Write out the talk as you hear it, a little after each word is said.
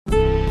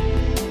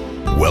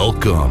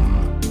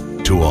Welcome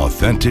to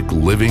Authentic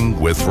Living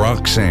with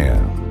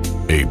Roxanne,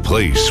 a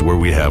place where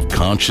we have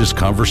conscious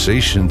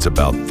conversations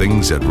about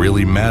things that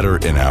really matter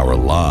in our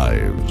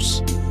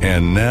lives.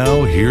 And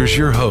now here's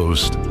your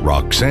host,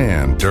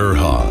 Roxanne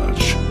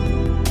Derhaj.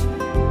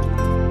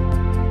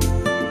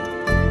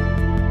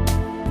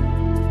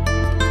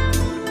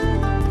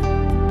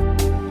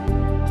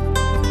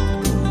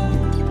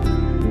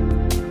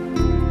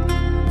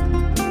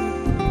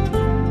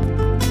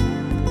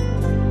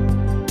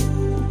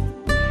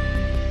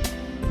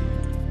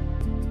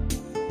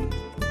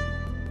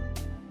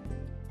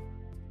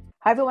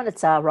 Hi, everyone.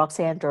 It's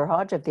Roxanne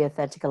Derhaj of the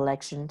Authentic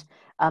Election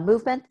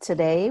Movement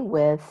today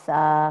with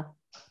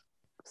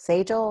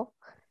Sajel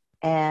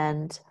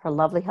and her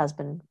lovely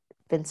husband,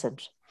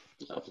 Vincent.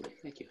 Lovely.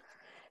 Thank you.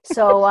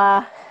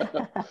 So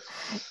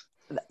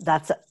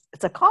it's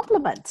a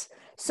compliment.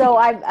 So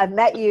I've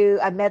met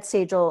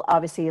Sajel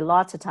obviously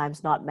lots of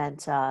times, not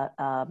met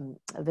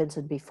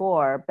Vincent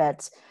before,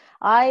 but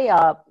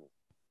I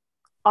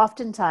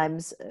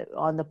oftentimes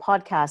on the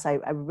podcast,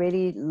 I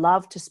really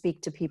love to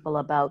speak to people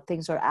about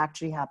things that are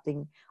actually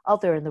happening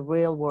out there in the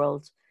real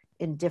world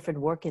in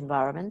different work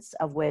environments,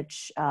 of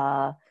which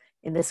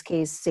in this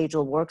case,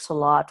 Sajel works a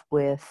lot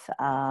with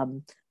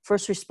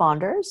first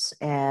responders,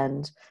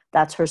 and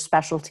that's her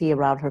specialty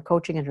around her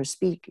coaching and her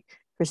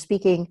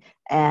speaking.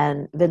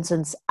 And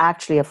Vincent's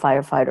actually a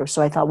firefighter.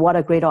 So I thought, what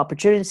a great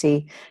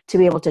opportunity to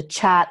be able to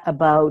chat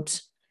about.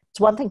 It's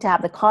one thing to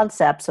have the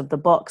concepts of the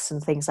books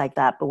and things like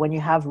that, but when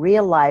you have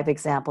real live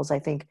examples, I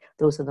think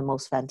those are the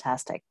most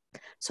fantastic.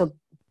 So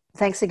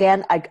thanks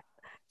again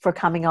for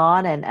coming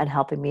on and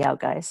helping me out,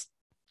 guys.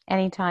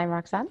 Anytime,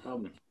 Roxanne.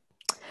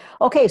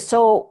 Okay,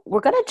 so we're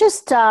going to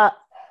just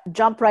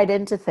jump right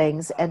into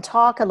things and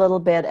talk a little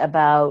bit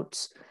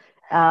about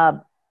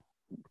PTS,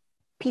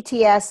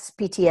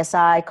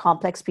 PTSI,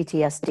 complex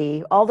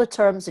PTSD, all the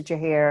terms that you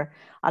hear.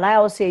 And I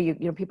always say, you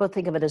know, people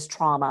think of it as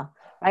trauma.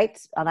 Right?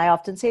 And I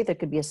often say there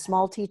could be a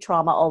small T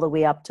trauma all the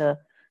way up to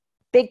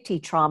big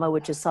T trauma,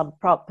 which is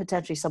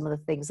potentially some of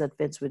the things that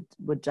Vince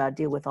would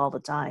deal with all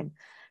the time.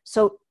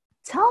 So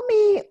tell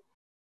me,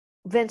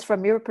 Vince,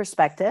 from your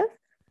perspective,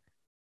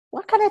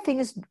 what kind of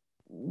things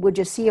would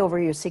you see over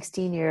your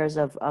 16 years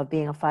of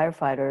being a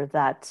firefighter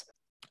that,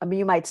 I mean,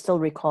 you might still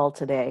recall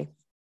today?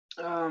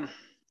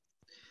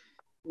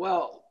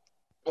 Well,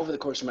 over the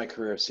course of my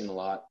career, I've seen a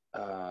lot.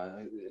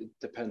 It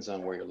depends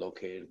on where you're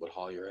located, what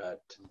hall you're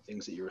at,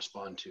 things that you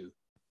respond to.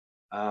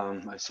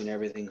 I've seen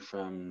everything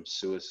from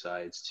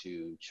suicides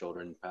to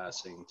children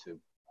passing to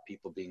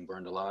people being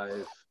burned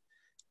alive,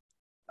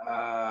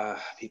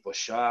 people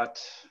shot,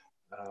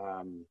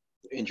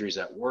 injuries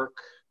at work,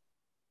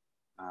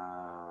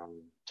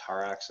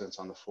 tar accidents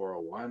on the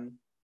 401.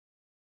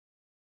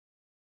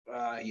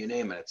 You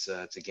name it,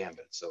 it's a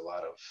gambit. It's a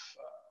lot of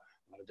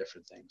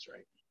different things,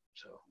 right?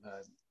 So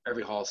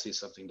every hall sees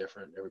something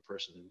different. Every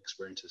person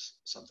experiences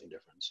something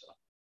different. So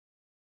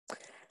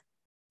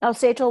now,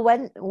 Sajel,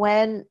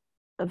 when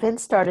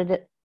Vince started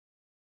it,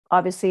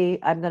 obviously,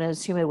 I'm going to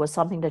assume it was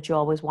something that you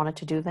always wanted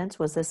to do, Vince.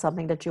 Was this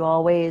something that you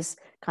always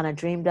kind of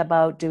dreamed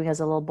about doing as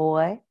a little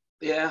boy?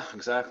 Yeah,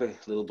 exactly.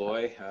 Little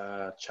boy,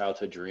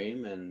 childhood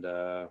dream, and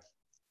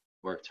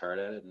worked hard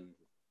at it and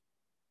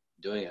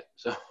doing it.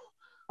 So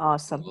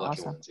awesome.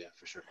 Ones, yeah,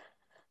 for sure.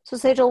 So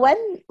Sajel,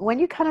 when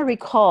you kind of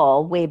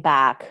recall way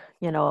back,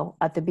 you know,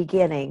 at the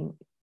beginning,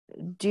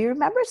 do you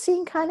remember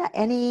seeing kind of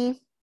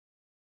any,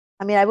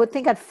 I mean, I would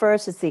think at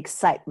first it's the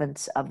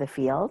excitement of the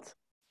field.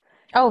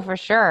 Oh, for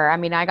sure. I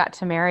mean, I got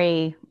to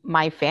marry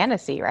my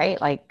fantasy,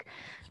 right? Like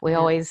we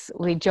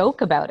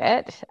joke about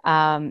it.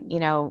 You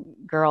know,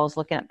 girls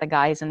looking at the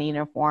guys in the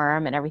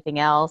uniform and everything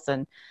else.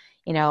 And,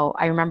 you know,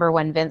 I remember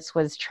when Vince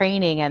was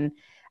training and,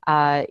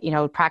 you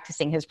know,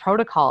 practicing his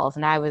protocols,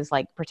 and I was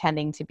like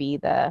pretending to be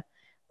the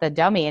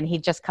dummy, and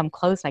he'd just come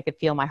close and I could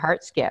feel my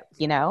heart skip,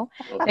 you know,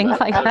 things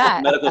like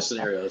that. Medical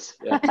scenarios.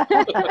 Yeah.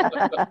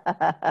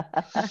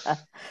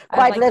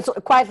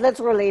 quite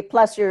literally,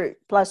 plus you're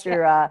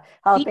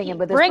helping him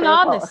with his bring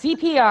protocol. on the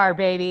CPR,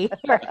 baby.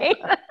 Right.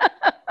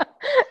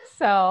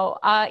 So,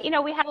 you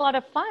know, we had a lot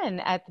of fun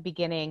at the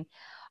beginning.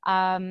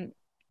 And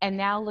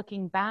now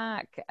looking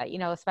back, you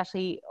know,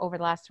 especially over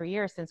the last 3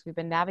 years since we've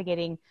been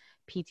navigating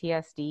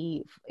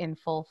PTSD in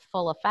full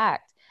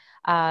effect,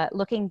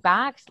 looking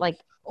back, like,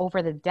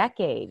 over the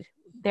decade,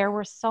 there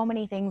were so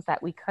many things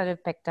that we could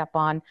have picked up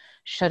on,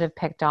 should have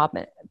picked up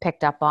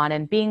on.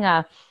 And being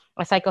a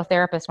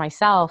psychotherapist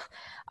myself,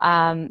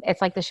 it's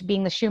like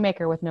being the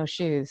shoemaker with no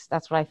shoes.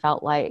 That's what I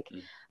felt like,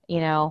 you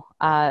know,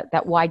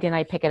 that why didn't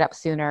I pick it up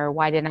sooner?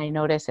 Why didn't I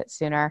notice it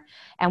sooner?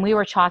 And we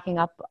were chalking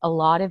up a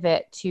lot of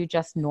it to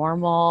just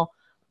normal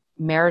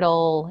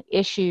marital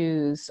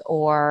issues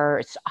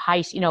or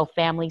high, you know,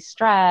 family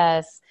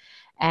stress.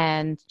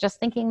 And just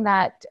thinking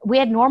that we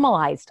had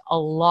normalized a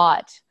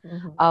lot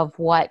of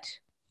what,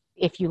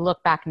 if you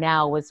look back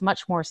now, was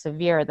much more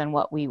severe than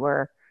what we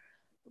were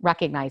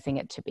recognizing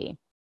it to be.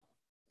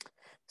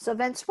 So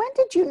Vince, when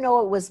did you know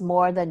it was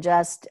more than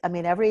just, I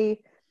mean,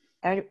 every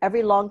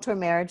long-term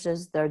marriage,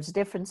 there's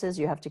differences.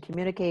 You have to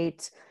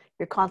communicate,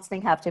 you're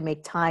constantly have to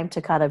make time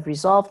to kind of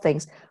resolve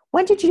things.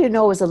 When did you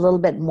know it was a little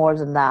bit more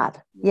than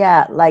that?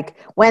 Yeah, like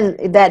when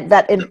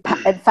that in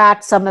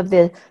fact some of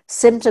the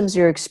symptoms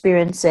you're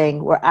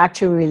experiencing were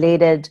actually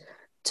related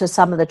to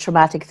some of the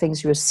traumatic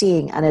things you were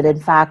seeing, and it in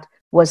fact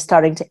was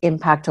starting to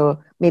impact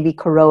or maybe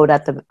corrode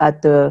at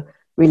the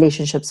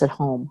relationships at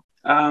home.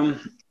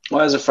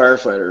 Well, as a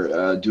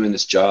firefighter, doing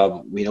this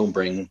job, we don't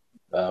bring,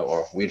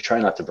 or we try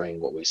not to bring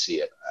what we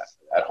see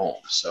at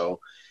home. So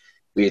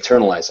we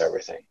internalize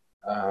everything.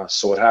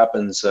 So what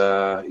happens,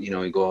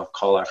 you go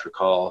call after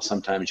call.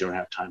 Sometimes you don't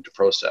have time to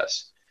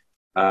process.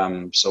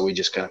 So we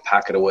just kind of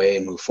pack it away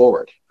and move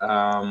forward.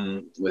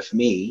 With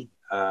me,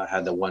 I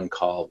had the one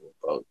call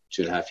about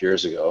 2.5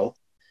 years ago.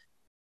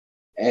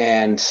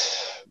 And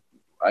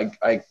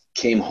I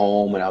came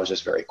home and I was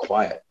just very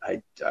quiet.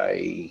 I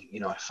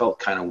felt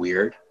kind of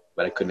weird,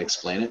 but I couldn't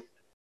explain it.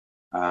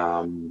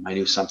 I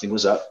knew something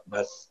was up,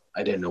 but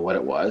I didn't know what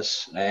it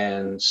was.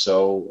 And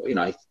so,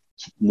 I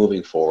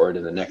moving forward,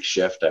 in the next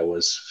shift, I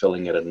was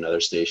filling it at another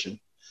station,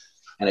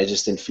 and I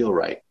just didn't feel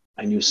right.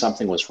 I knew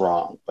something was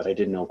wrong, but I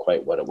didn't know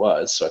quite what it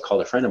was. So I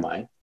called a friend of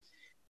mine,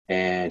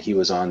 and he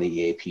was on the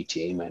EAP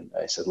team. And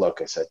I said,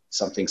 look,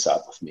 something's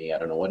up with me. I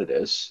don't know what it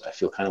is. I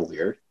feel kind of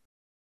weird.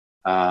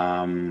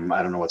 I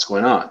don't know what's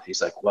going on.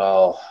 He's like,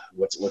 well,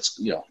 what's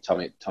tell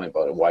me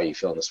about it. Why are you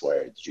feeling this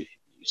way? Did you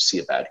see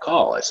a bad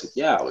call? I said,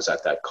 yeah, I was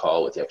at that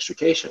call with the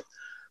extrication.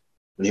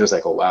 And he was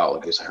like, oh, wow,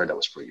 because I heard that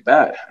was pretty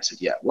bad. I said,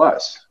 yeah, it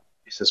was.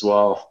 He says,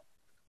 well,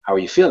 how are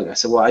you feeling? I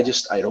said, well,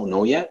 I don't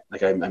know yet.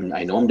 Like, I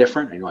know I'm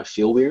different. I know I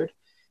feel weird,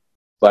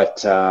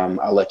 but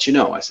I'll let you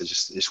know. I said,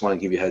 just want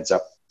to give you a heads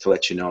up to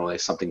let you know,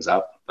 like, something's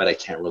up, but I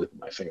can't really put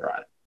my finger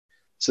on it.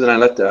 So then I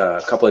let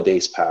a couple of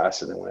days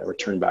pass. And then when I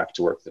returned back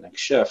to work the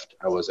next shift,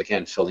 I was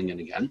again filling in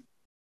again.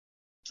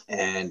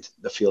 And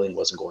the feeling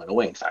wasn't going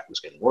away. In fact, it was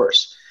getting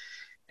worse.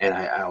 And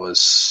I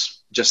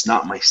was just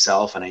not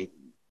myself. And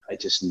I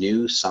just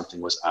knew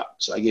something was up.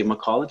 So I gave him a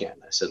call again.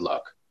 I said,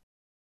 look,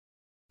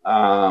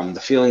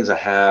 the feelings I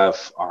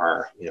have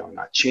are,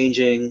 not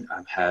changing.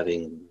 I'm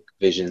having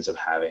visions of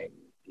having,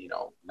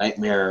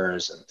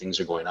 nightmares, and things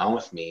are going on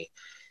with me,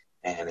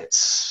 and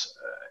it's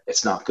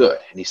not good.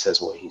 And he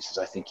says,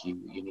 I think you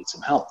need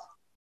some help.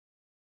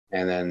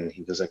 And then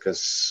he goes, like,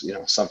 because,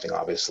 something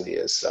obviously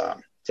is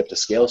tipped the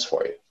scales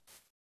for you.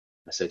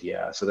 I said,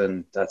 yeah. So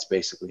then that's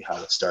basically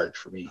how it started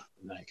for me.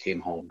 And then I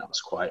came home and I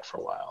was quiet for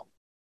a while.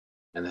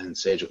 And then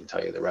Sajel can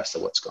tell you the rest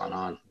of what's gone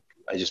on.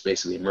 I just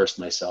basically immersed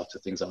myself to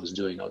things I was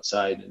doing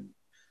outside and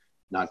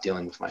not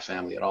dealing with my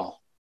family at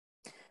all.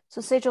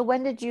 So Sajel,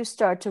 when did you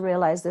start to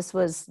realize this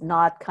was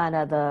not kind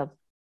of the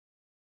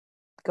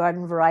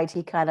garden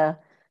variety kind of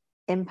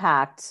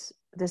impact?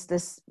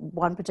 This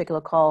one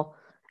particular call,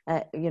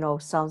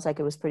 sounds like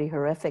it was pretty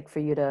horrific for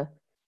you to,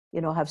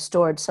 have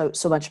stored so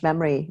much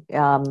memory,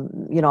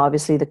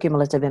 obviously the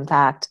cumulative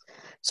impact.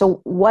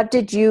 So what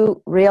did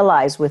you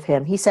realize with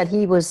him? He said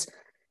he was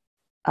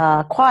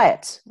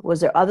quiet. Was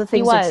there other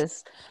things? He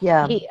was.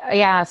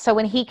 Yeah. So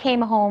when he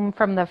came home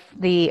from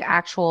the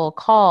actual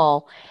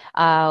call,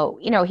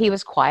 he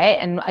was quiet.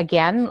 And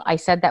again, I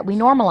said that we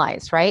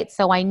normalize, right?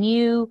 So I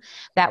knew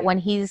that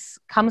when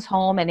comes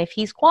home, and if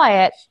he's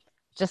quiet,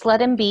 just let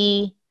him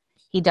be.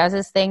 He does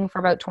his thing for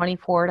about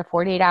 24 to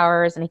 48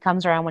 hours, and he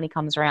comes around when he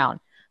comes around.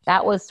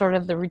 That was sort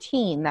of the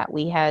routine that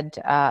we had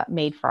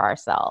made for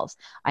ourselves.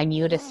 I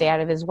knew to stay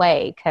out of his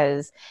way,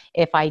 because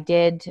if I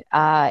did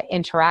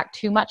interact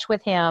too much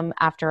with him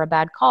after a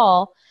bad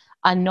call,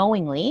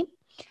 unknowingly,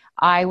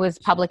 I was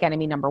public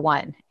enemy number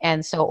one.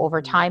 And so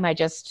over time, I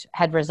just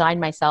had resigned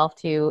myself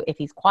to, if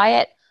he's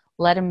quiet,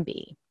 let him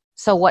be.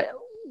 So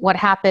what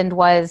happened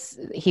was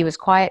he was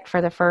quiet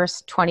for the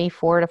first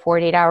 24 to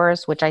 48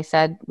 hours, which I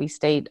said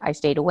I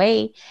stayed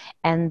away.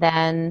 And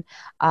then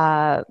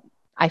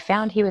I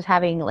found he was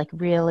having like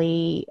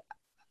really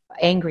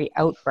angry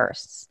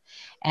outbursts.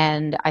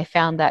 And I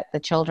found that the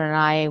children and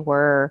I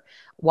were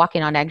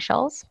walking on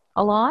eggshells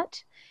a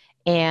lot,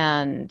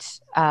 and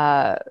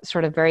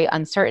sort of very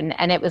uncertain.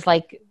 And it was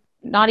like,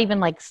 not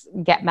even like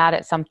get mad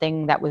at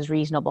something that was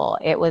reasonable.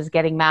 It was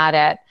getting mad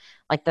at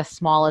like the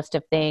smallest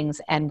of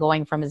things and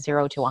going from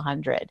 0 to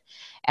 100.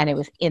 And it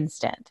was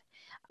instant.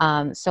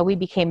 So we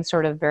became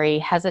sort of very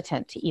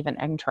hesitant to even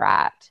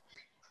interact.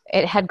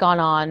 It had gone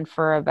on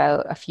for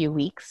about a few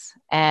weeks.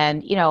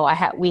 And,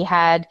 we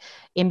had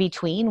in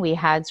between, we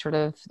had sort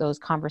of those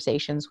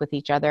conversations with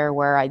each other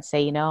where I'd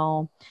say,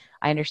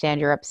 I understand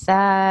you're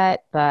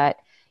upset, but,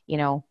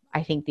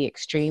 I think the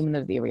extreme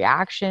of the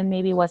reaction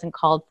maybe wasn't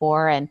called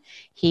for. And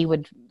he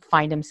would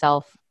find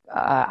himself,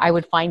 I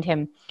would find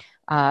him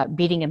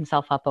beating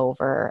himself up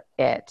over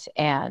it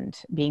and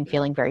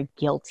feeling very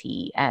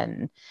guilty,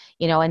 and,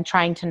 and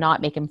trying to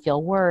not make him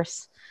feel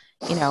worse.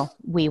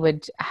 We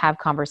would have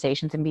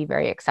conversations and be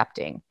very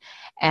accepting.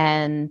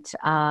 And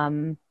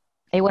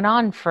it went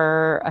on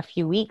for a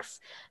few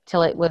weeks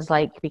till it was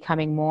like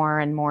becoming more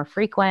and more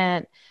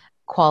frequent.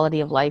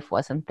 Quality of life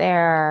wasn't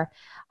there.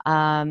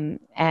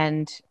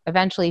 And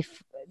eventually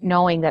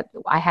knowing that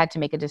I had to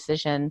make a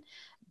decision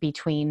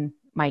between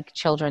my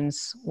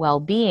children's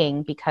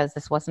well-being, because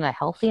this wasn't a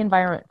healthy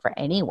environment for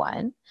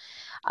anyone.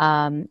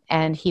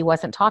 And he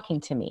wasn't talking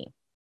to me.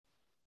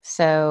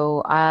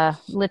 So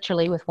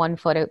literally with one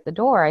foot out the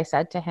door, I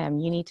said to him,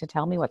 you need to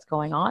tell me what's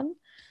going on,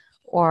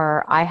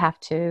 or I have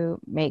to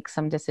make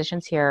some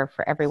decisions here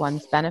for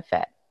everyone's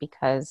benefit,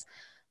 because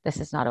this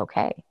is not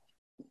okay.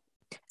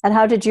 And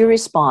how did you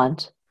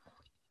respond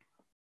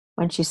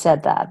when she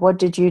said that? What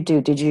did you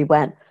do? Did you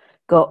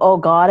go, oh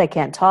God, I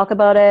can't talk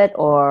about it,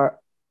 or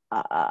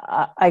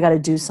I got to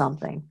do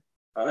something?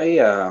 I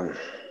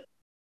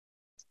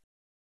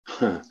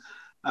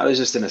I was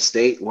just in a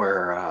state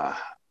where I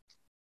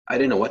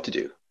didn't know what to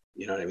do.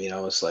 You know what I mean? I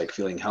was like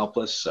feeling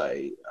helpless.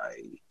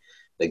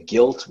 The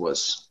guilt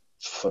was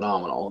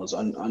phenomenal. It was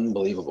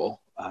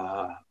unbelievable.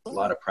 A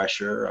lot of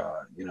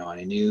pressure. You know,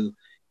 I knew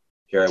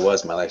here I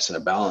was, my life's in a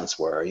balance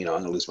where, you know,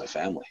 I'm going to lose my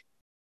family.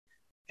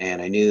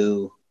 And I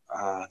knew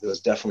there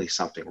was definitely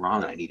something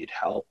wrong and I needed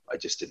help. I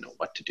just didn't know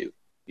what to do,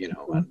 you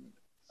know, and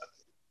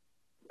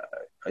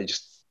I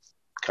just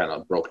kind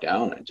of broke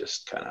down and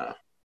just kind of,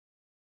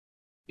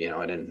 you know,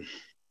 I don't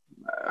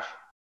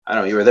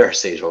know, you were there,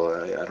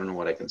 Sajel. I don't know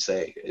what I can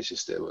say. It's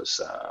just, it was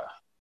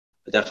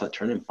a definite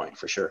turning point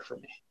for sure for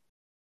me.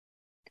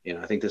 You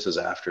know, I think this was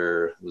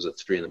after, was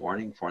it 4 in the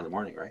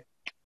morning, right?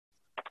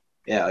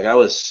 Yeah, like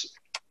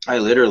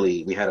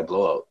we had a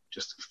blowout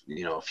just,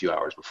 you know, a few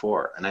hours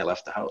before, and I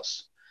left the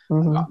house.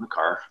 I got in the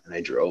car and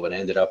I drove and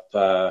ended up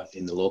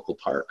in the local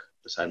park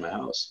beside my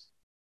house.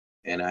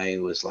 And I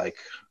was like,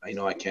 I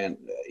know I can't,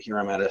 here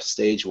I'm at a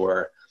stage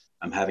where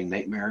I'm having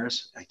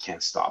nightmares. I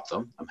can't stop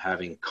them. I'm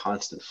having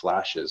constant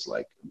flashes.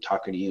 Like I'm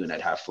talking to you and I'd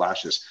have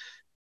flashes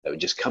that would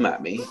just come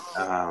at me.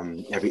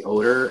 Every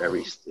odor,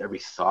 every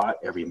thought,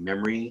 every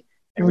memory,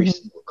 every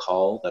single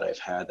call that I've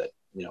had that,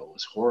 you know,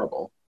 was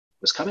horrible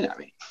was coming at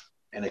me,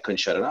 and I couldn't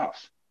shut it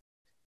off.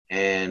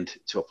 And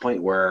to a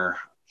point where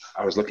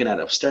I was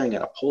staring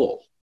at a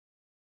pole,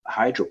 a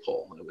hydro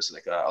pole. It was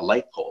like a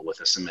light pole with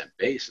a cement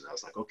base. And I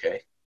was like,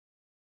 okay,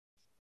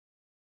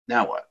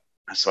 now what?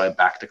 So I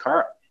backed the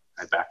car up.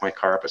 I backed my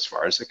car up as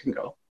far as it can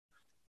go.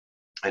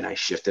 And I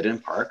shifted in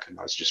park and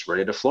I was just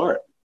ready to floor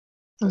it.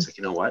 I was like,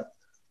 you know what?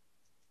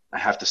 I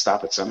have to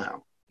stop it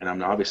somehow. And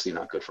I'm obviously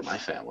not good for my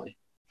family.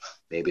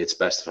 Maybe it's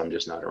best if I'm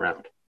just not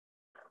around.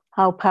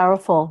 How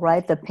powerful,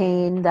 right? The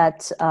pain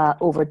that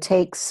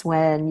overtakes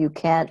when you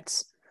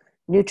can't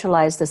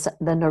neutralize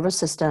the nervous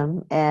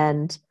system.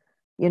 And,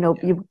 you know,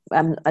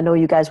 I know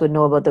you guys would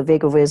know about the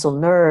vagus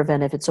nerve,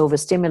 and if it's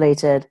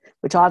overstimulated,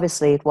 which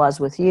obviously it was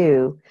with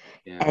you,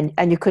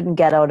 and you couldn't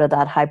get out of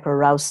that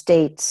hyper-aroused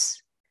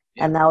state.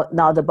 And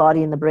now the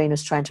body and the brain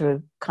is trying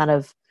to kind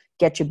of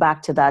get you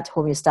back to that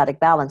homeostatic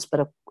balance.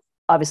 But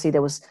obviously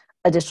there was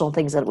additional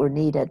things that were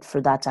needed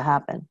for that to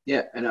happen.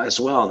 Yeah, and as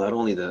well, not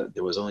only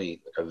there was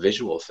only like a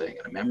visual thing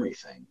and a memory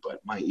thing, but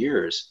my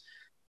ears,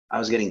 I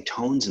was getting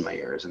tones in my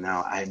ears, and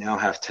now I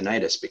have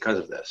tinnitus because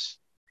of this,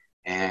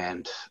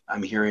 and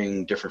I'm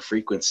hearing different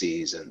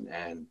frequencies,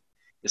 and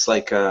it's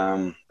like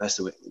that's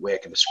the way I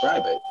can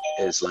describe it.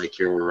 Is like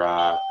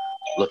you're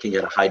looking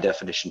at a high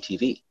definition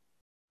TV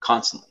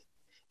constantly,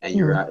 and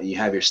you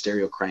have your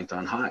stereo cranked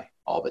on high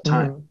all the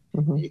time.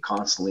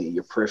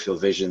 Your peripheral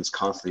vision's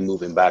constantly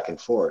moving back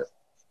and forth.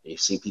 You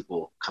see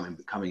people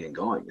coming and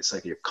going. It's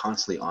like you're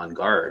constantly on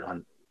guard.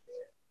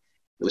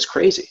 It was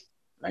crazy,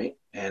 right?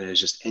 And it was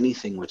just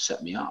anything would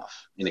set me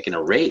off, and like in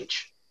a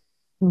rage,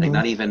 like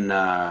not even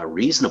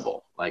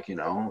reasonable. Like, you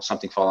know,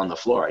 something fall on the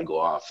floor, I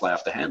go fly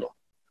off the handle.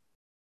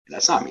 And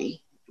that's not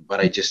me, but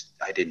I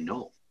didn't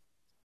know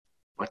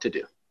what to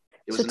do.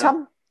 It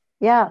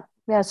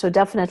was So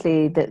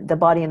definitely the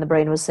body and the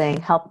brain was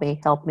saying, help me.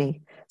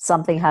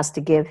 Something has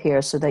to give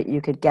here so that you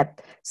could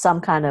get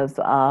some kind of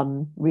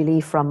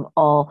relief from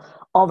all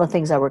the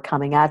things that were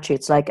coming at you.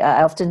 It's like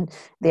the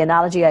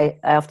analogy I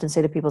often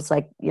say to people, it's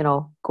like, you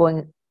know,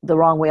 going the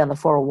wrong way on the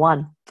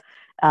 401.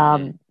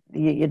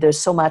 There's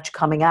so much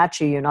coming at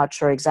you, you're not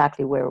sure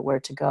exactly where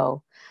to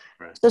go.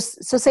 Right.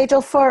 So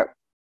Sajel,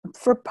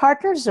 for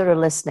partners that are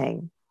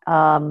listening,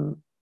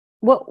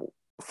 what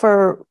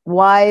for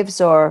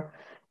wives or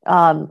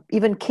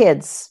even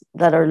kids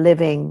that are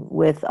living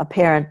with a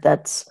parent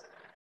that's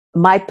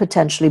might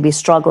potentially be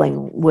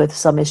struggling with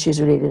some issues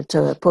related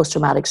to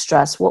post-traumatic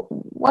stress,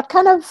 what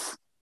kind of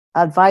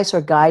advice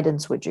or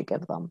guidance would you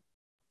give them?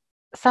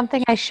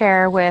 Something I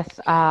share with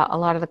a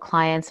lot of the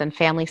clients and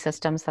family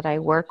systems that I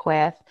work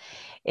with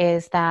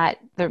is that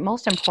the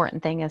most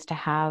important thing is to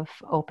have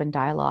open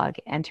dialogue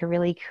and to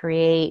really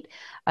create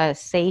a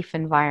safe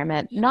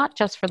environment, not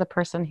just for the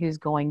person who's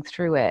going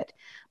through it,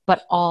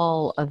 but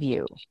all of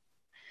you.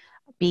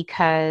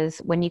 Because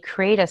when you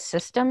create a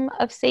system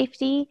of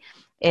safety,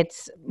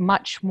 it's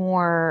much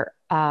more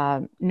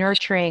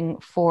nurturing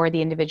for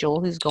the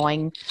individual who's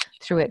going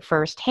through it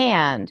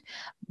firsthand,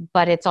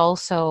 but it's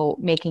also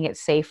making it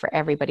safe for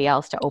everybody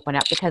else to open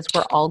up, because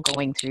we're all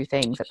going through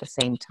things at the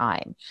same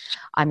time.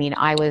 I mean,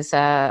 I was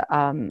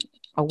a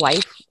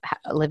wife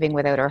living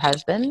without her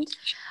husband.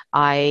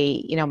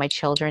 My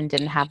children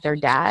didn't have their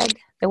dad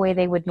the way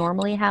they would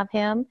normally have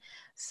him.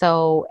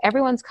 So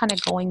everyone's kind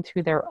of going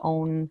through their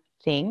own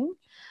thing.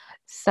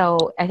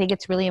 So I think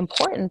it's really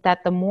important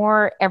that the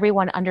more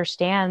everyone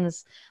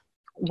understands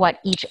what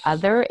each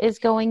other is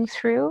going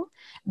through,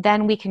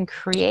 then we can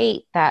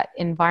create that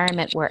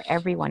environment where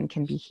everyone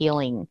can be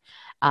healing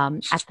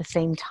at the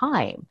same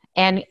time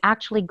and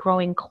actually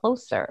growing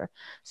closer.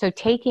 So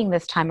taking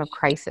this time of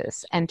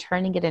crisis and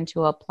turning it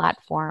into a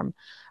platform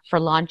for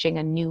launching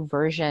a new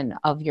version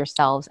of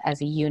yourselves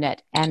as a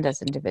unit and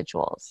as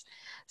individuals.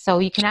 So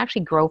you can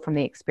actually grow from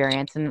the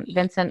experience. And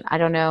Vincent, I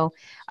don't know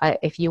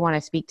if you want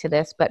to speak to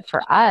this, but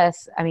for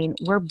us, I mean,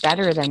 we're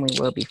better than we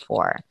were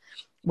before.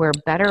 We're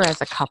better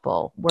as a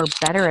couple. We're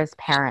better as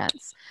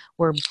parents.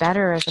 We're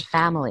better as a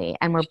family,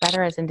 and we're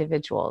better as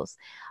individuals.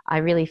 I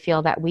really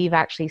feel that we've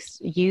actually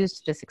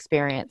used this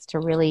experience to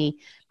really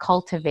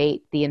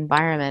cultivate the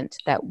environment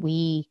that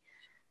we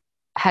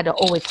had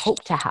always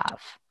hoped to have.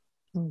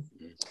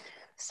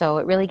 So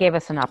it really gave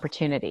us an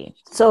opportunity.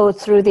 So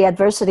through the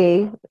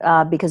adversity,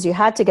 because you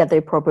had to get the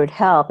appropriate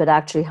help, it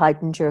actually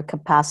heightened your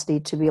capacity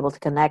to be able to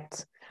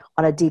connect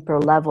on a deeper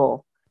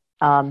level.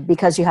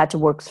 Because you had to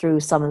work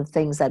through some of the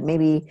things that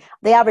maybe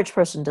the average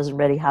person doesn't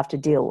really have to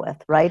deal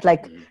with, right?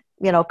 Like,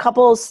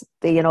 couples,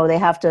 they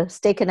have to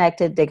stay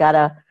connected. They got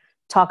to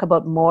talk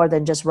about more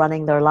than just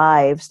running their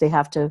lives. They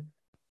have to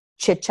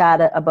chit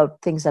chat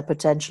about things that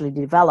potentially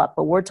develop.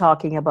 But we're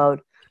talking about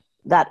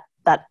that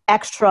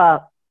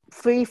extra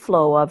free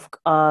flow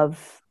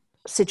of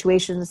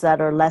situations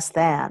that are less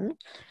than,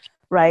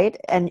 right?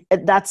 And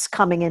that's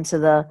coming into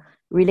the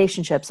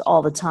relationships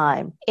all the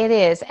time. It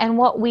is. And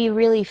what we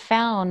really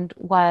found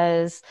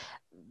was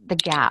the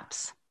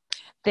gaps.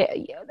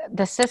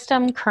 The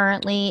system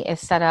currently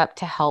is set up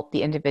to help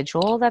the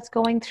individual that's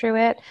going through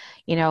it,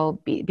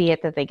 be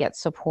it that they get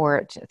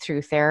support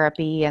through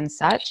therapy and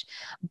such.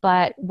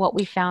 But what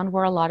we found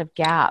were a lot of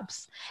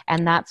gaps.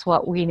 And that's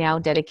what we now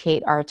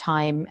dedicate our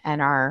time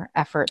and our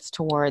efforts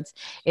towards,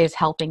 is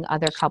helping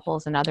other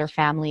couples and other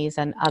families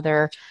and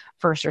other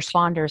first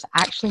responders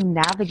actually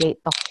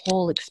navigate the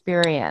whole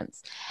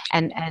experience.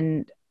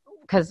 And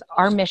because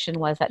our mission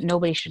was that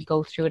nobody should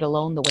go through it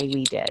alone the way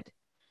we did.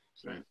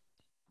 Right.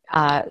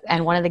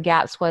 And one of the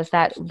gaps was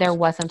that there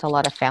wasn't a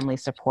lot of family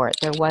support.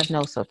 There was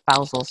no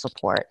spousal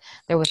support.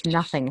 There was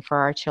nothing for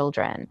our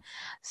children.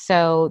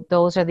 So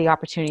those are the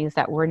opportunities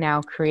that we're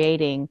now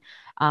creating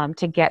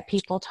to get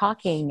people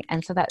talking,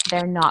 and so that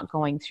they're not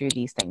going through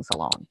these things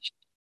alone.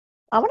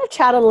 I want to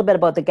chat a little bit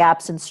about the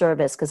gaps in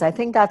service, because I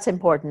think that's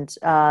important.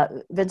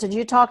 Vincent,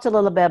 you talked a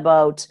little bit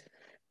about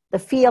the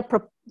field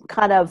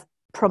kind of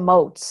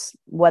promotes,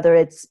 whether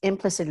it's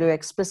implicitly or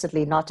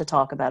explicitly, not to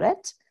talk about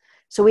it.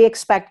 So we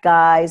expect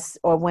guys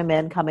or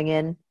women coming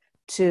in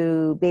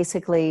to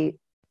basically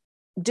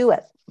do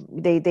it.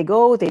 They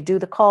go, they do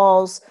the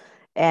calls,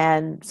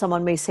 and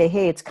someone may say,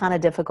 hey, it's kind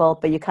of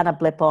difficult, but you kind of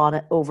blip on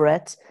it, over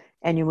it,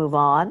 and you move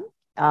on.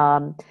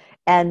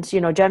 And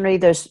generally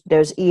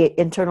there's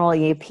internal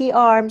EAP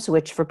arms,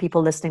 which for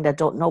people listening that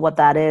don't know what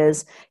that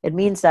is, it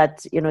means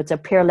that it's a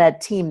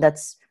peer-led team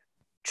that's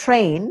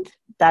trained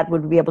that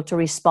would be able to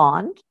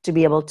respond, to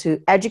be able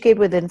to educate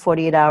within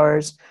 48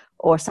 hours,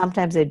 or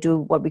sometimes they do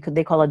what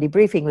they call a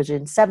debriefing, which is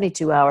in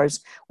 72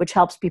 hours, which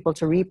helps people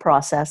to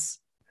reprocess,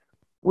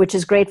 which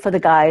is great for the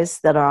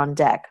guys that are on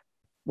deck.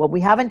 What we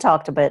haven't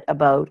talked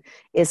about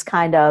is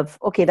kind of,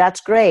 okay,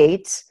 that's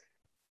great.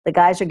 The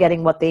guys are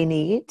getting what they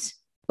need,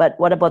 but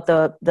what about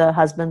the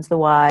husbands, the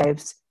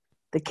wives,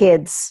 the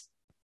kids,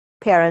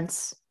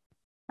 parents,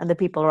 and the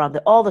people around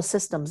all the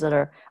systems that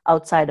are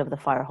outside of the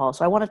fire hall?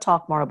 So I want to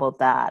talk more about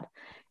that.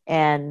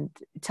 And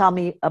tell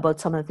me about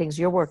some of the things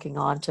you're working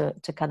on to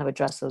kind of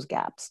address those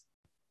gaps.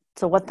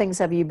 So what things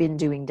have you been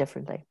doing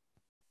differently?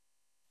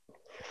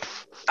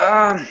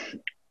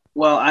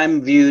 Well,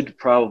 I'm viewed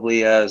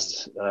probably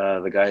as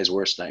the guy's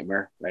worst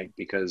nightmare, right?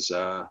 Because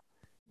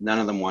none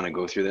of them want to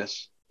go through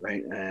this,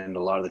 right? And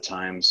a lot of the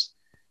times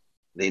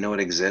they know it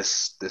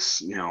exists,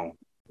 this,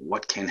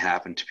 what can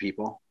happen to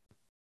people,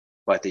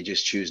 but they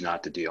just choose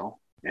not to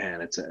deal.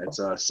 And it's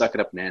a suck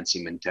it up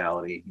Nancy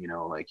mentality,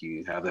 like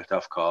you have the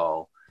tough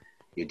call,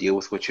 you deal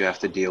with what you have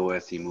to deal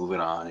with, you move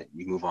on,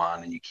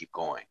 and you keep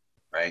going,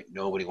 right?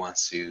 Nobody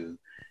wants to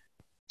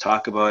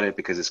talk about it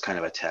because it's kind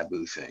of a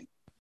taboo thing.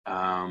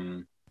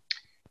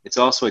 It's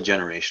also a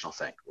generational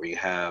thing where you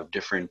have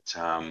different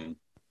kind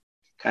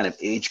of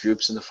age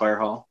groups in the fire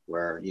hall,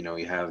 where,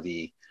 you have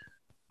the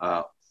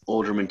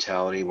older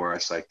mentality where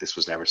it's like, this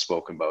was never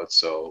spoken about,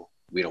 so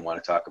we don't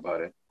want to talk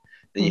about it.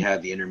 Then you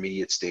have the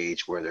intermediate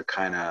stage where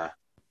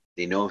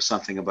they know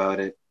something about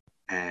it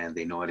and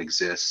they know it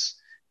exists,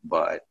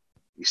 but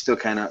you still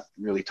kind of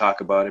really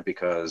talk about it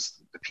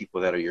because the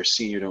people that are your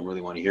senior don't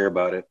really want to hear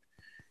about it.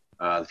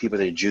 The people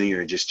that are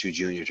junior are just too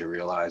junior to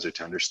realize or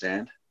to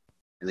understand.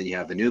 And then you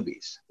have the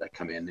newbies that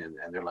come in and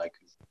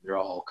they're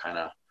all kind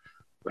of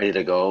ready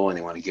to go and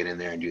they want to get in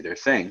there and do their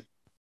thing.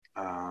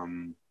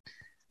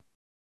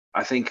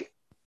 I think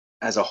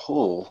as a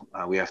whole,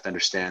 we have to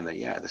understand that,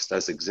 yeah, this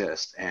does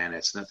exist, and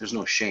there's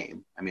no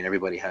shame. I mean,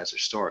 everybody has their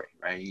story,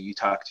 right? You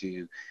talk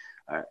to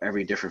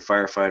every different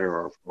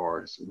firefighter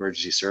or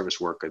emergency service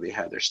worker, they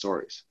have their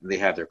stories, they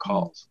have their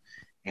calls,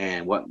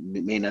 and what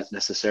may not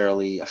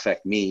necessarily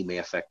affect me may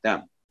affect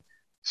them.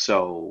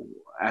 So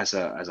as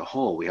a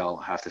whole, we all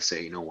have to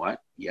say, you know what?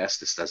 Yes,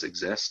 this does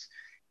exist.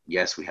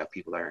 Yes, we have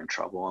people that are in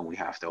trouble, and we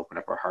have to open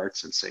up our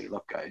hearts and say,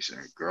 look, guys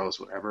or girls,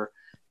 whatever,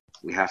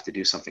 we have to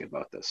do something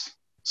about this.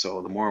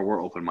 So the more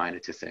we're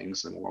open-minded to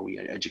things, the more we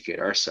educate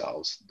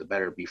ourselves, the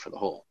better it'll be for the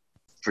whole.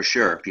 For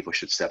sure, people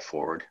should step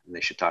forward and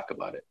they should talk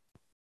about it.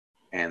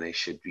 And they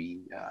should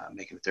be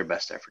making their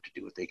best effort to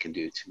do what they can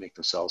do to make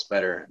themselves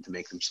better and to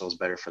make themselves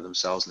better for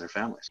themselves and their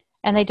families.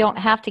 And they don't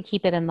have to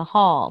keep it in the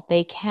hall.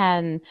 They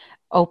can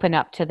open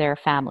up to their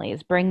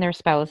families, bring their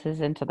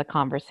spouses into the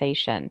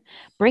conversation,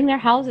 bring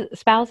their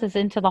spouses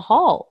into the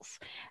halls,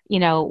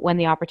 when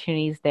the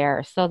opportunity is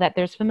there, so that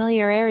there's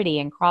familiarity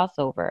and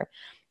crossover.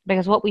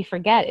 Because what we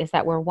forget is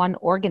that we're one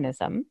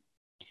organism,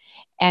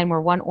 and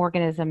we're one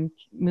organism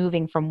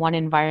moving from one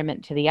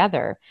environment to the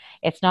other.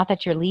 It's not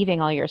that you're leaving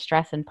all your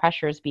stress and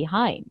pressures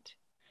behind.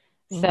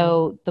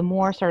 So the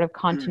more sort of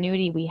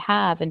continuity we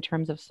have in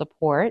terms of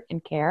support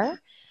and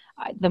care,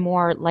 the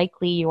more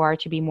likely you are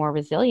to be more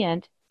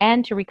resilient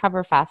and to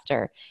recover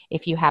faster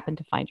if you happen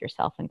to find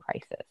yourself in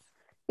crisis.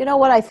 You know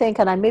what I think,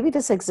 and maybe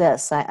this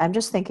exists, I'm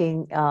just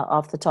thinking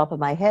off the top of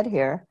my head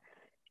here,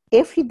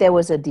 if there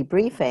was a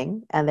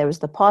debriefing and there was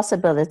the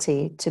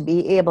possibility to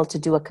be able to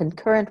do a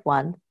concurrent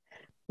one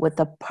with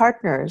the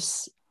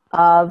partners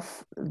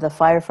of the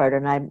firefighter,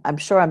 and I'm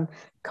sure I'm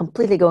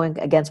completely going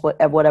against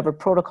whatever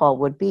protocol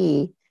would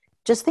be,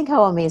 just think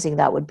how amazing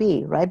that would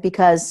be, right?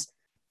 Because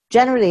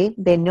generally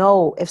they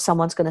know if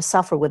someone's going to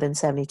suffer within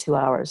 72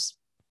 hours,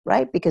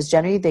 right? Because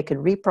generally they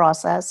can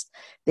reprocess,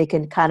 they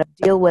can kind of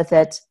deal with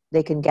it,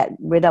 they can get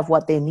rid of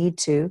what they need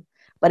to.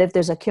 But if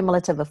there's a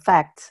cumulative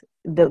effect,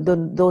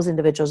 those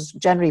individuals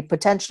generally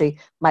potentially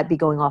might be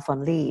going off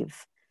on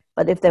leave.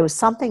 But if there was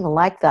something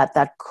like that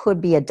that could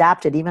be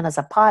adapted even as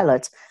a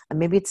pilot, and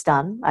maybe it's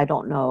done, I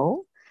don't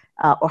know,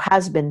 or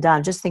has been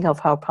done, just think of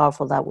how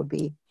powerful that would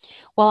be.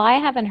 Well, I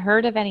haven't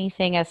heard of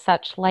anything as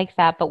such like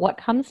that, but what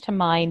comes to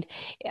mind,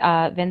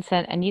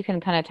 Vincent, and you can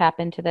kind of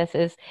tap into this,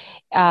 is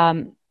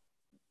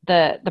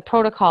the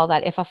protocol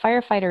that if a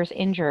firefighter is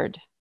injured,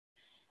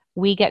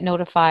 we get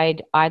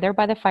notified either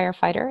by the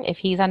firefighter. If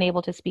he's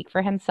unable to speak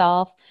for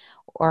himself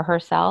or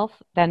herself,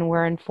 then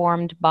we're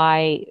informed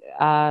by,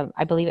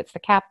 I believe it's the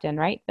captain,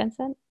 right,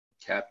 Vincent?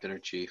 Captain or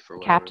chief or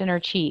whatever. Captain or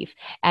chief.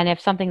 And if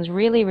something's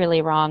really,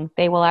 really wrong,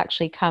 they will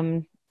actually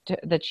come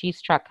the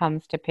chief's truck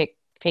comes to pick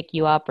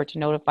you up or to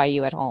notify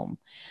you at home.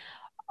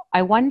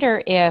 I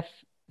wonder if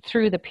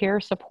through the peer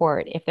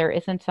support, if there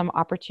isn't some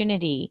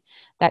opportunity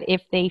that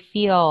if they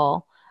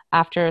feel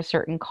after a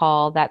certain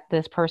call that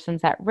this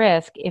person's at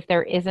risk, if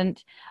there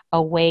isn't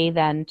a way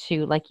then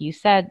to, like you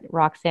said,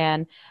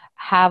 Roxanne,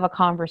 have a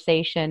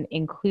conversation,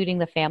 including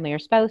the family or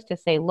spouse, to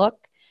say, look,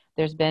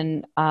 there's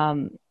been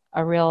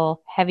a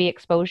real heavy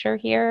exposure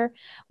here.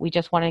 We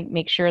just want to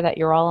make sure that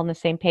you're all on the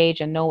same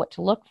page and know what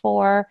to look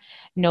for.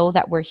 Know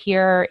that we're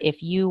here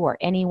if you or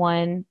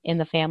anyone in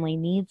the family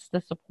needs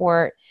the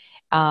support.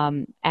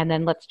 And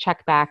then let's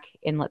check back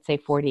in, let's say,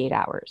 48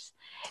 hours.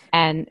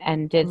 And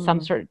did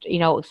some sort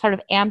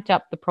of amped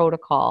up the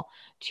protocol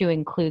to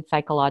include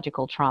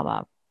psychological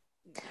trauma.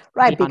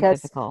 Right,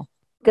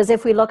 because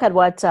if we look at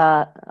what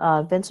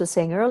Vince was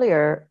saying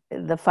earlier,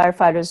 the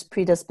firefighter's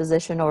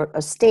predisposition or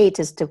state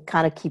is to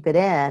kind of keep it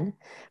in.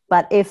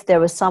 But if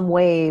there was some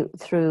way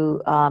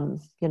through,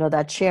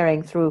 that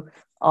sharing through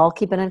all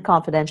keeping in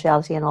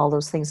confidentiality and all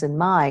those things in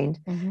mind,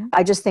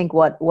 I just think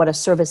what a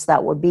service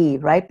that would be,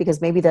 right? Because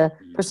maybe the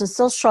person's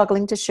still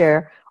struggling to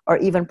share or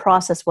even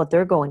process what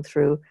they're going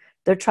through.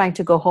 They're trying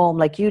to go home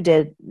like you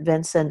did,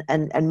 Vincent,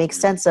 and make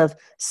sense of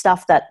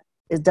stuff that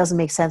it doesn't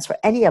make sense for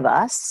any of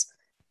us.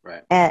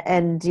 Right.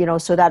 And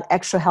so that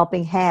extra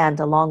helping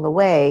hand along the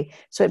way.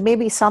 So it may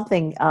be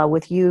something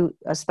with you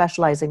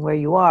specializing where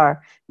you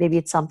are, maybe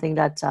it's something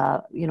that,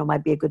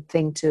 might be a good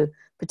thing to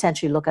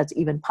potentially look at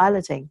even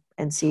piloting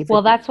and see if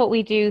that's what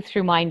we do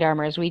through Mind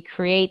Armors. We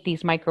create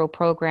these micro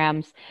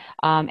programs,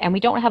 and we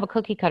don't have a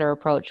cookie cutter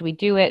approach. We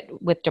do it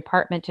with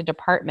department to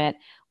department.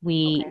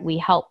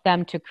 We help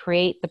them to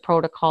create the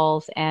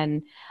protocols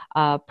and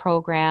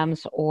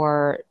programs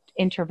or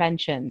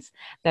interventions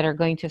that are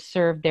going to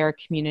serve their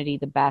community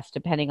the best,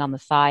 depending on the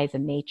size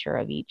and nature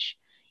of each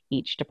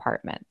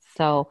department.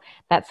 So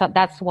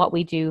that's what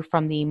we do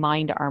from the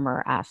Mind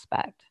Armor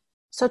aspect.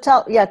 So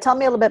tell me a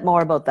little bit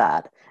more about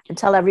that, and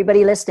tell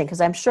everybody listening,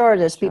 because I'm sure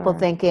there's people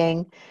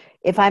thinking,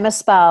 if I'm a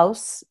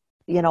spouse,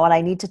 and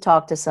I need to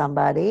talk to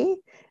somebody,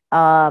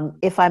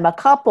 if I'm a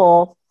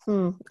couple,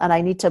 and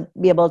I need to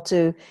be able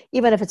to,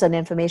 even if it's an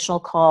informational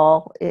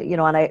call,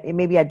 and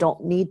maybe I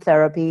don't need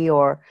therapy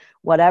or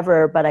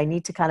whatever, but I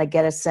need to kind of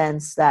get a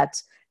sense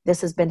that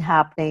this has been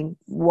happening.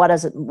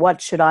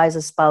 What should I as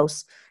a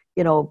spouse,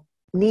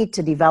 need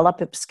to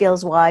develop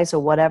skills wise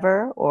or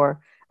whatever,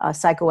 or a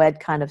psychoed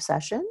kind of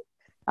session?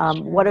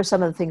 What are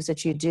some of the things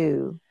that you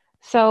do?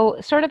 So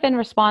sort of in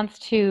response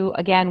to,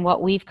 again,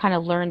 what we've kind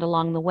of learned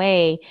along the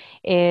way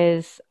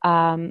is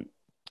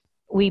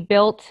we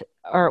built,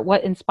 or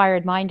what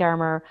inspired Mind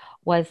Armor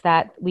was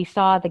that we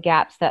saw the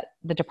gaps that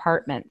the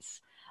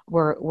departments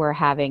were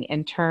having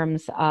in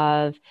terms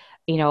of,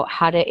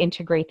 how to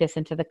integrate this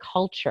into the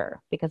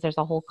culture, because there's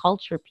a whole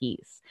culture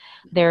piece.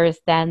 There's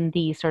then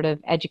the sort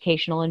of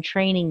educational and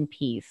training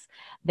piece.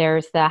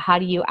 There's the how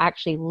do you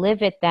actually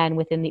live it then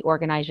within the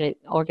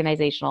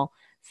organizational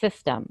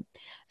system.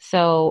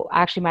 So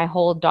actually my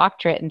whole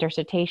doctorate and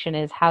dissertation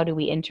is how do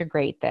we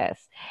integrate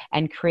this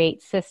and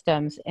create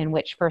systems in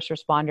which first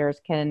responders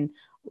can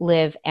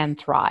live and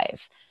thrive,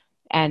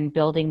 and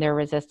building their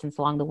resistance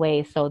along the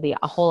way. So the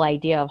whole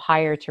idea of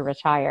hire to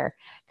retire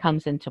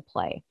comes into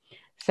play.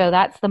 So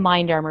that's the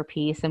Mind Armor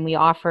piece. And we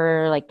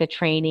offer like the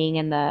training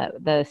and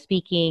the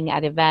speaking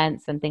at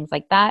events and things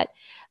like that.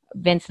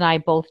 Vince and I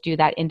both do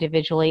that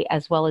individually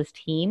as well as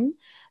team.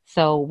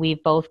 So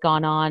we've both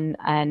gone on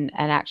and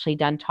actually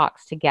done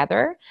talks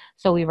together.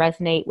 So we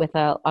resonate with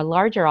a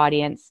larger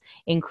audience,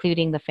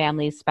 including the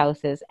families,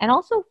 spouses, and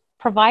also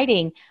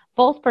providing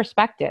both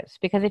perspectives.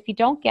 Because if you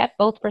don't get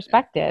both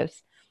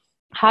perspectives,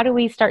 how do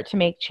we start to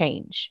make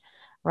change,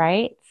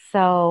 right?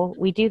 So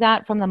we do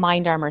that from the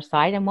Mind Armor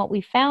side. And what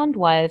we found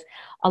was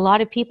a lot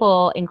of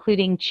people,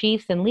 including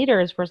chiefs and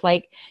leaders, was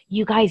like,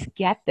 you guys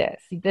get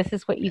this. This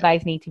is what you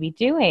guys need to be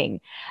doing.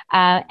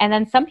 And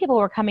then some people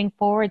were coming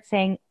forward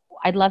saying,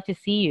 I'd love to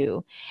see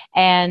you.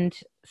 And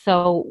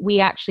so we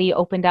actually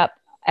opened up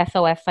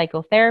SOS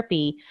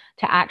psychotherapy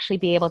to actually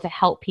be able to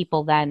help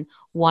people then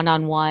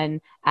one-on-one,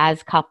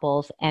 as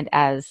couples, and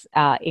as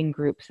in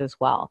groups as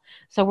well.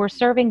 So we're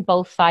serving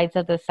both sides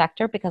of the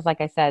sector because, like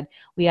I said,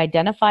 we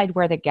identified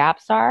where the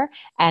gaps are,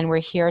 and we're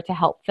here to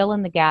help fill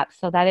in the gaps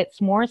so that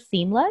it's more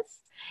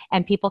seamless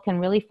and people can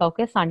really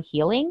focus on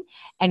healing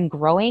and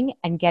growing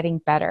and getting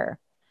better.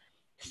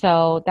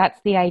 So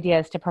that's the idea,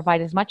 is to provide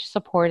as much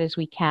support as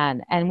we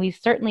can. And we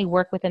certainly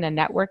work within a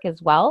network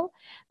as well,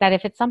 that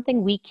if it's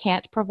something we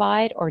can't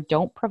provide or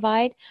don't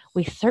provide,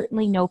 we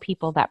certainly know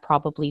people that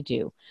probably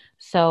do.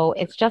 So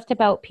it's just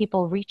about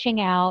people reaching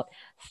out,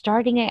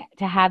 starting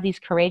to have these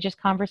courageous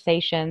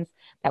conversations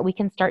that we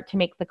can start to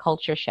make the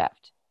culture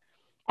shift.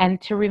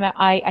 And to remember,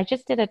 I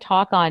just did a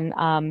talk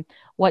on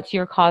What's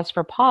Your Cause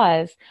for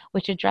Pause,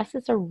 which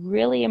addresses a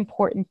really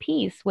important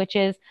piece, which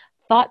is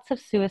thoughts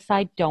of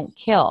suicide don't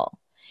kill.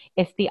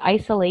 It's the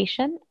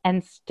isolation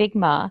and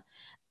stigma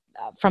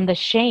from the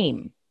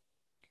shame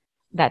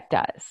that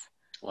does.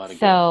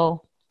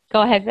 So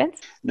go ahead, Vince.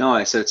 No,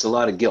 I said it's a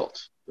lot of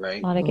guilt,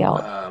 right? A lot of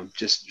guilt.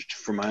 Just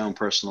from my own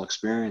personal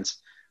experience,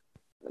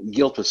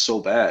 guilt was so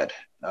bad.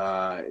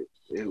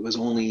 It was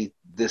only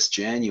this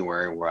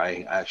January where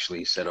I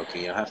actually said,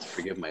 okay, I have to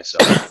forgive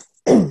myself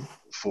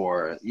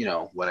for,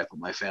 what I put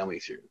my family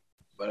through.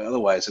 But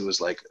otherwise it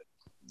was like,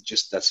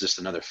 that's just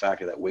another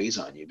factor that weighs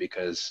on you,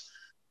 because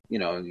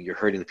you're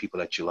hurting the people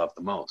that you love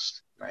the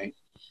most, right?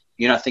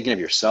 You're not thinking of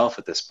yourself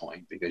at this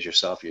point, because you're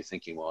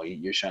thinking, well,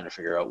 you're trying to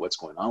figure out what's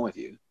going on with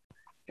you.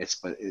 It's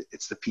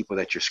the people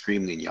that you're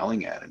screaming and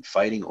yelling at and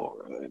fighting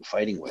over and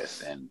fighting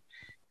with and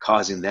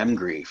causing them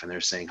grief. And they're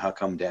saying, how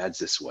come dad's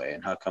this way?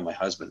 And how come my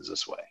husband's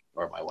this way?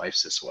 Or my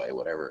wife's this way,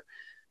 whatever,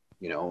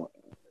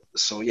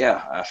 So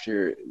yeah,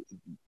 after,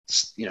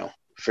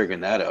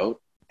 figuring that out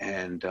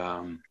and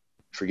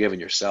forgiving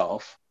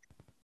yourself,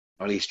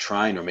 or at least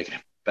trying or making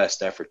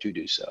best effort to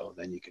do so,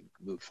 then you can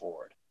move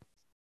forward.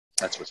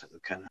 That's what's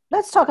kind of.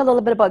 Let's talk a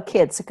little bit about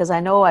kids, because I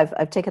know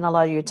I've taken a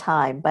lot of your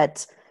time,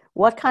 but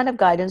what kind of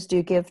guidance do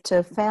you give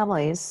to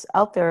families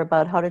out there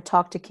about how to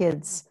talk to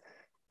kids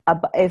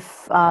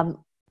if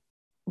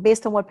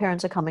based on what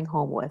parents are coming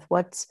home with?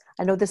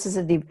 I know this is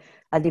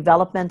a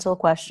developmental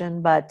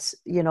question, but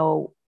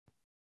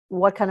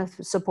what kind of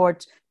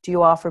support do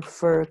you offer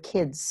for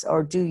kids,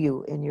 or do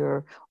you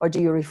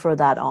refer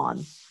that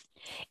on?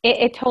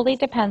 It totally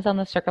depends on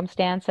the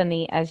circumstance and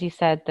as you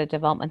said, the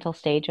developmental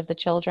stage of the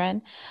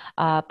children.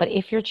 But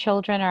if your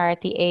children are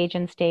at the age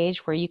and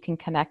stage where you can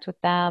connect with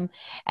them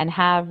and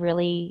have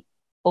really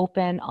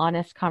open,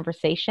 honest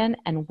conversation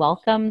and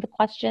welcome the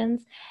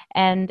questions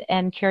and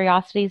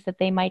curiosities that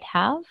they might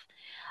have,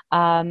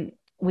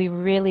 we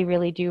really,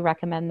 really do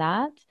recommend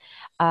that.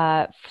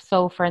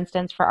 So for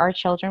instance, for our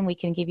children, we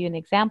can give you an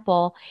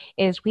example,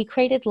 is we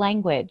created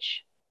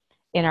language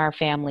in our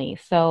family.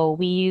 So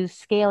we use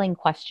scaling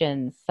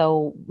questions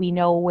so we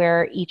know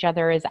where each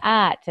other is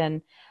at.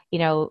 And,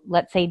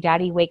 let's say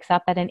daddy wakes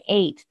up at an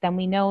 8, then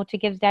we know to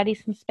give daddy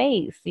some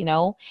space,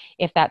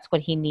 if that's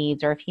what he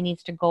needs, or if he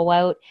needs to go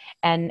out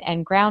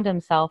and ground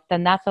himself,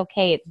 then that's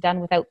okay. It's done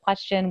without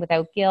question,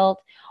 without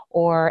guilt,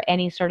 or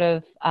any sort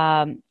of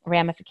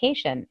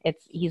ramification.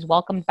 He's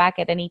welcomed back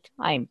at any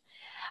time.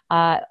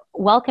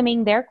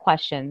 Welcoming their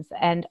questions,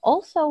 and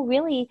also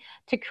really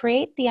to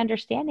create the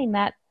understanding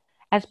that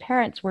as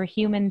parents, we're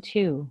human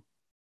too.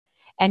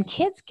 And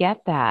kids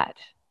get that,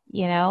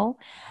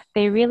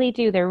 they really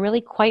do. They're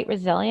really quite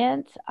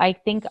resilient. I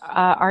think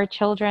our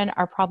children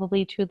are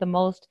probably two of the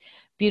most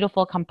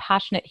beautiful,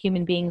 compassionate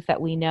human beings that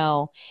we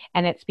know.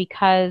 And it's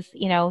because,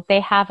 they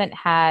haven't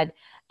had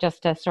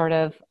just a sort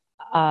of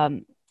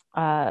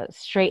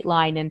straight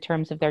line in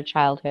terms of their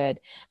childhood.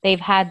 They've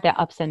had the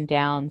ups and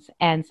downs,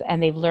 and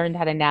they've learned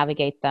how to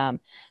navigate them.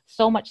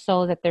 So much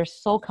so that they're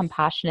so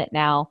compassionate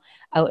now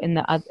out in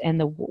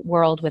the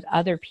world with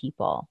other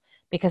people,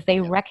 because they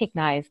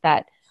recognize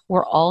that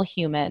we're all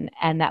human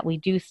and that we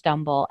do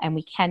stumble and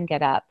we can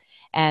get up.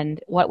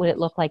 And what would it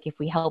look like if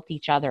we helped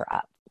each other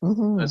up?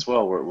 As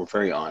well, we're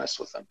very honest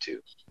with them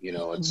too.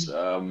 It's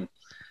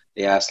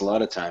they ask a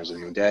lot of times,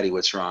 Daddy,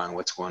 what's wrong?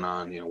 What's going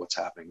on? What's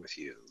happening with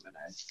you? And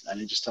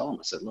I just tell them,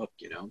 I said, look,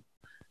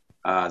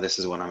 this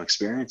is what I'm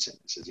experiencing.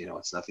 I said,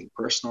 it's nothing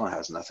personal. It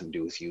has nothing to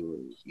do with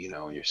you,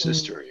 and your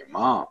sister or your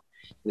mom.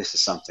 This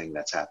is something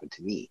that's happened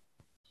to me.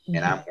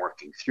 And I'm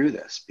working through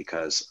this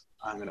because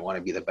I'm going to want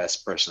to be the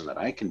best person that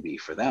I can be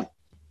for them,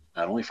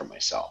 not only for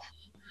myself.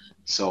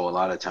 So a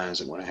lot of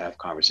times when I have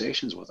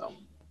conversations with them,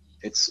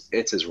 it's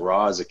as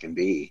raw as it can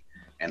be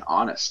and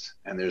honest.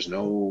 And there's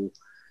no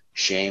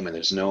shame and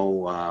there's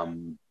no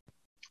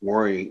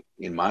worry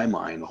in my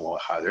mind about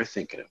how they're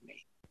thinking of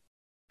me,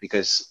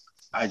 because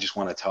I just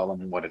want to tell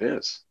them what it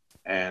is,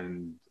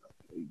 and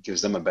it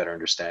gives them a better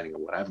understanding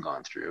of what I've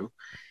gone through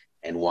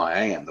and why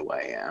I am the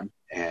way I am,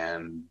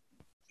 and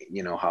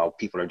how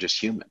people are just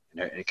human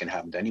and it can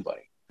happen to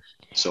anybody.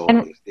 So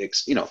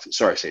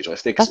sorry, Sajel,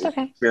 if they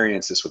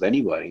experience this with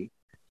anybody,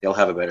 they'll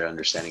have a better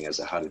understanding as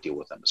to how to deal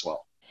with them as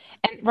well.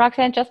 And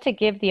Roxanne, just to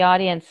give the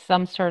audience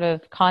some sort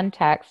of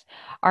context,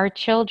 our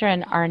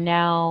children are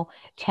now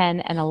 10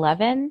 and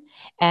 11.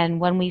 And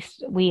when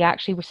we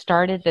actually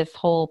started this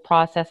whole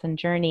process and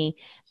journey,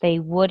 they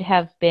would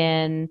have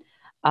been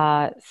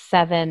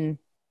 7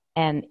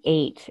 and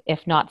 8,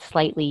 if not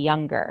slightly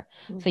younger.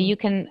 So you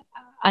can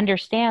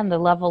understand the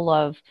level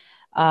of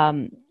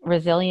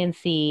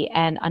resiliency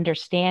and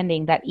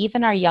understanding that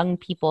even our young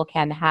people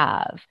can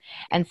have.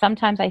 And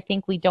sometimes I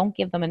think we don't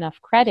give them enough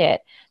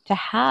credit to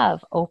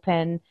have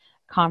open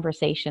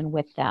conversation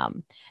with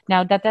them.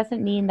 Now, that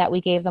doesn't mean that we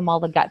gave them all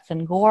the guts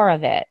and gore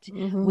of it.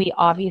 We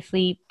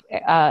obviously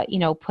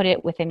put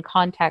it within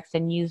context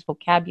and use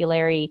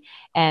vocabulary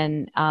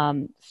and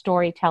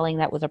storytelling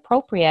that was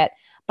appropriate,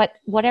 but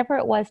whatever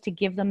it was, to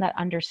give them that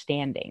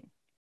understanding,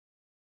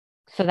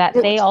 so that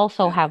they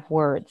also have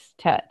words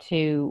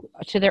to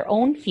their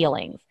own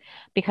feelings.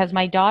 Because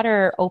my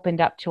daughter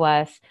opened up to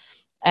us,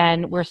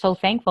 and we're so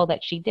thankful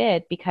that she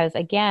did, because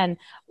again,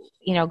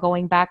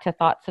 going back to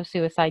thoughts of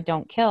suicide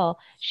don't kill,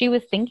 she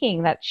was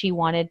thinking that she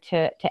wanted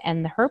to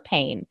end her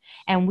pain,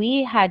 and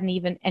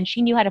and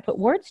she knew how to put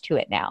words to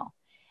it now,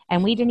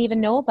 and we didn't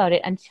even know about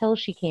it until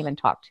she came and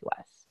talked to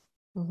us.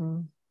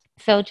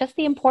 So just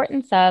the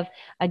importance of,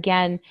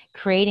 again,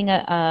 creating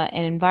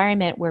an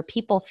environment where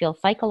people feel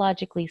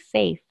psychologically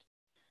safe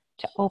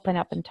to open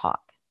up and talk.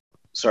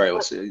 Sorry,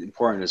 what's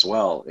important as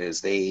well is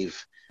they've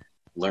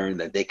learned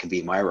that they can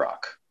be my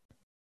rock,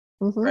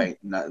 right?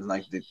 Not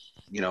like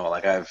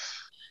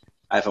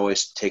I've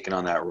always taken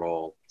on that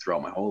role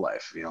throughout my whole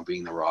life,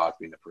 being the rock,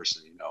 being the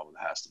person,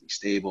 that has to be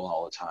stable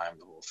all the time,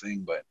 the whole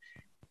thing. But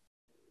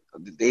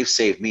they've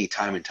saved me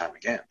time and time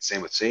again.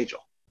 Same with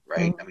Sajel,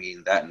 right? I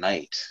mean, that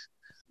night,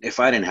 if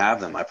I didn't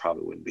have them, I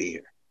probably wouldn't be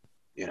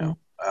here.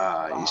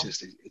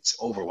 It's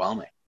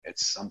overwhelming.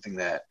 It's something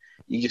that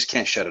you just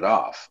can't shut it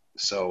off.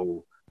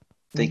 So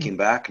thinking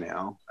back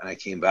now, and I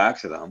came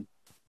back to them,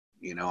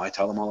 I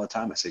tell them all the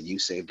time, I said, you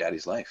saved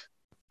Daddy's life.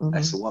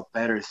 I said, what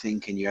better thing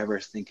can you ever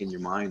think in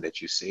your mind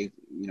that you saved?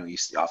 You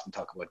often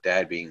talk about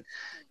Dad being,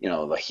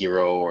 the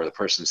hero or the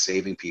person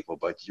saving people,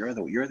 but you're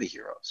the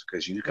heroes,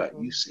 because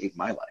you saved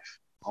my life.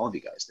 All of you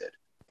guys did.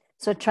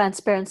 So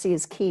transparency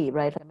is key,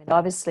 right? I mean,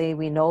 obviously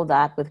we know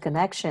that with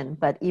connection,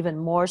 but even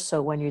more so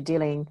when you're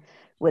dealing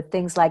with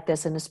things like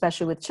this, and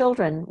especially with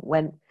children,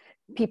 when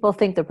people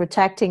think they're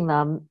protecting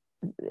them,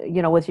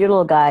 with your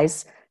little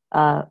guys,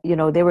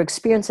 they were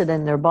experiencing it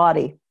in their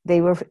body.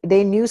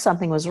 They knew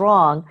something was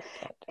wrong.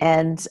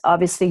 And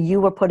obviously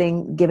you were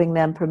giving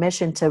them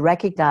permission to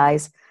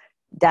recognize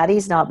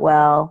Daddy's not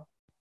well.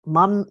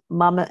 Mom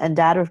and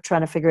Dad are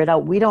trying to figure it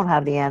out. We don't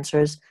have the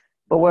answers,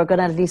 but we're going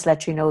to at least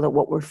let you know that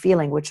what we're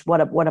feeling,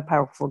 what a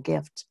powerful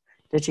gift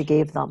that you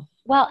gave them.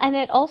 Well, and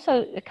it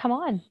also, come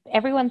on,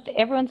 everyone's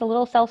a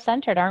little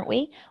self-centered, aren't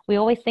we? We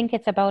always think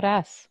it's about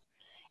us.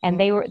 And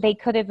they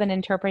could have been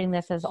interpreting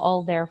this as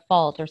all their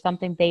fault or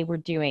something they were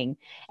doing.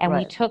 And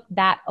we took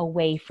that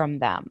away from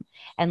them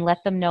and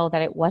let them know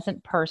that it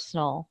wasn't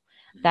personal,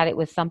 that it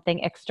was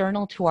something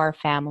external to our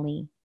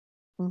family,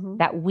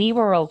 that we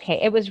were okay.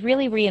 It was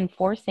really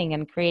reinforcing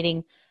and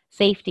creating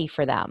safety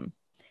for them,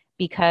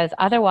 because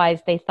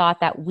otherwise they thought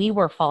that we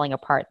were falling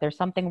apart. There's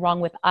something wrong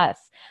with us,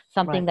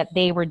 something that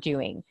they were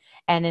doing.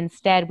 And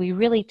instead we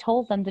really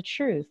told them the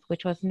truth,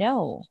 which was,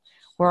 no,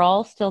 we're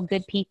all still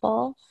good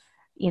people.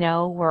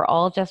 We're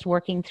all just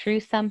working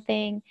through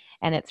something,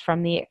 and it's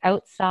from the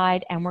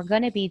outside, and we're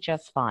going to be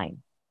just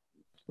fine.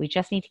 We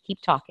just need to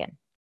keep talking.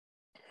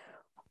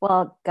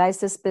 Well, guys,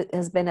 this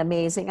has been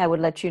amazing. I would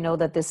let you know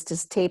that this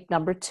is tape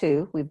number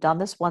 2. We've done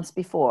this once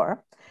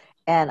before,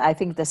 and I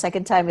think the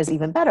second time is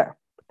even better.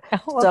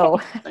 Oh,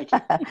 okay. Thank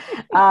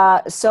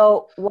you.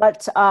 So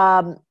what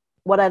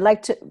what I'd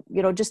like to,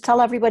 just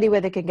tell everybody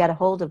where they can get a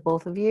hold of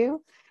both of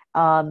you.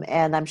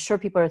 And I'm sure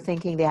people are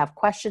thinking they have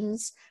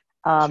questions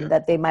Sure.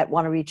 that they might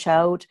want to reach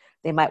out.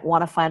 They might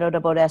want to find out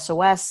about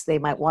SOS. They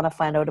might want to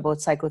find out about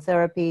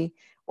psychotherapy,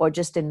 or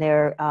just in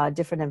their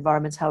different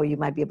environments, how you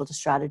might be able to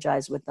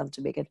strategize with them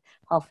to make it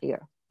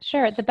healthier.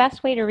 Sure. The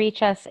best way to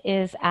reach us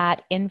is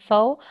at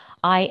info,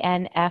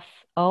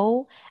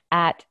 I-N-F-O,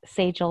 at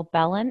Sajel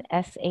Bellon,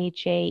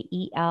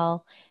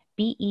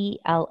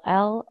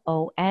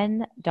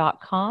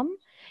 SAJELBELLON.com.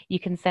 You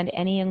can send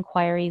any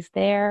inquiries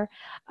there.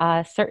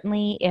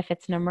 Certainly, if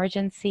it's an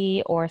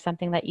emergency or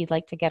something that you'd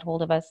like to get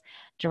hold of us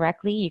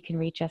directly, you can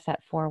reach us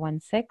at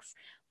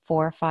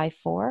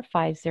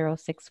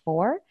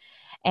 416-454-5064.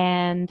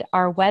 And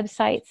our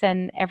websites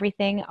and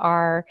everything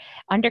are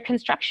under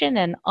construction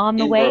and on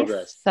the way.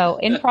 Progress. So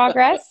in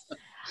progress.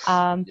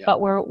 Yeah. But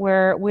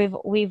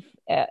we've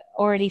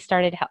already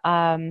started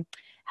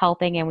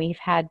helping, and we've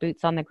had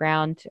boots on the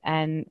ground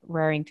and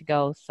raring to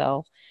go.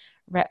 So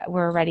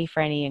we're ready for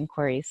any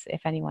inquiries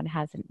if anyone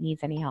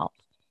needs any help.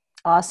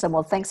 Awesome.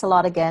 Well, thanks a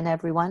lot again,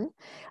 everyone.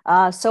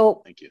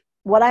 So Thank you.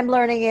 what I'm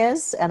learning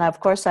is, and of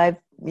course I've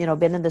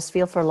been in this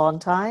field for a long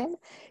time,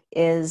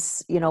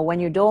 is when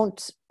you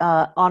don't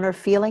honor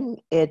feeling,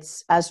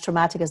 it's as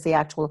traumatic as the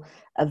actual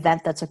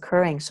event that's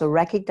occurring. So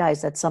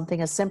recognize that something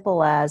as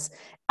simple as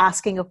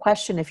asking a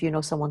question, if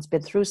someone's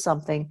been through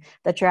something,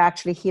 that you're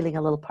actually healing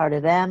a little part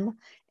of them,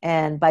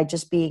 and by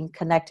just being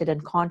connected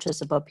and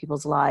conscious about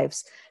people's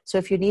lives. So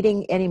if you're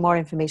needing any more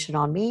information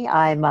on me,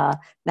 I'm a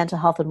mental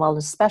health and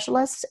wellness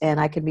specialist, and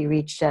I can be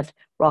reached at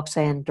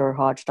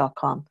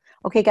roxannedurhodge.com.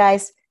 Okay,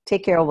 guys,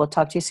 take care. We'll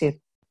talk to you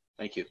soon.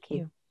 Thank you.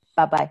 Okay.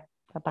 Bye-bye.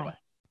 Bye-bye.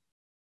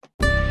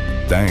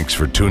 Thanks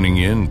for tuning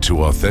in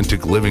to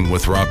Authentic Living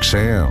with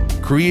Roxanne,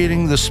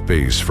 creating the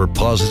space for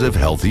positive,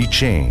 healthy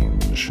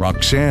change.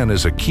 Roxanne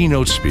is a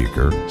keynote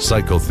speaker,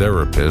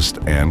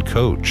 psychotherapist, and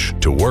coach.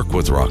 To work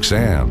with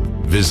Roxanne,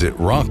 visit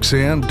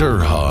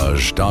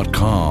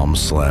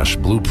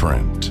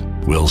roxannedurhodge.com/blueprint.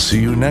 We'll see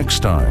you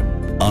next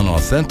time on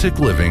Authentic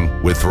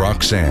Living with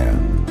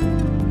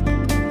Roxanne.